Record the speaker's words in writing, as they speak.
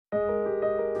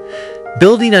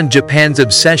Building on Japan's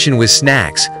obsession with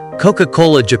snacks,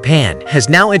 Coca-Cola Japan has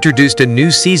now introduced a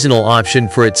new seasonal option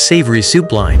for its savory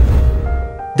soup line.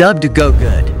 Dubbed Go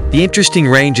Good, the interesting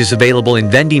range is available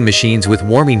in vending machines with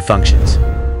warming functions.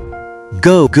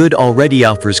 Go Good already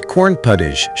offers corn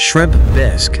potage, shrimp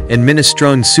bisque, and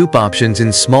minestrone soup options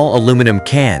in small aluminum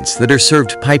cans that are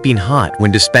served piping hot when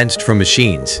dispensed from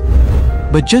machines.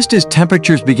 But just as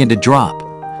temperatures begin to drop,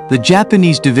 the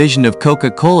Japanese division of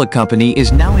Coca-Cola Company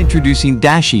is now introducing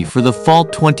Dashi for the fall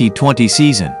 2020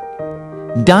 season.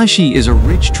 Dashi is a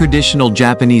rich traditional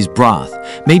Japanese broth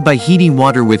made by heating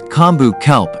water with kombu,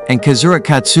 kelp, and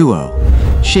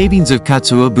kezurikatsuo, shavings of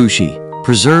katsuobushi,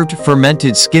 preserved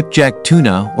fermented skipjack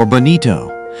tuna or bonito,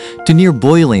 to near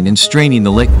boiling and straining the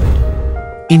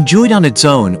liquid. Enjoyed on its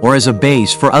own or as a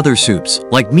base for other soups,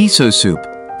 like miso soup,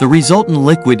 the resultant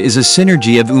liquid is a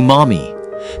synergy of umami,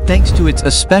 thanks to its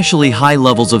especially high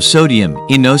levels of sodium,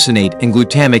 inosinate, and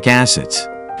glutamic acids.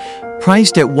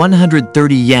 Priced at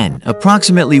 130 yen,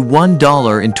 approximately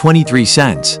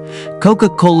 $1.23,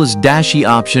 Coca-Cola's Dashi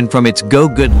option from its Go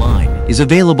Good line is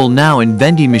available now in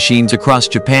vending machines across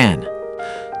Japan.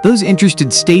 Those interested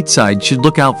stateside should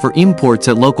look out for imports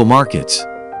at local markets.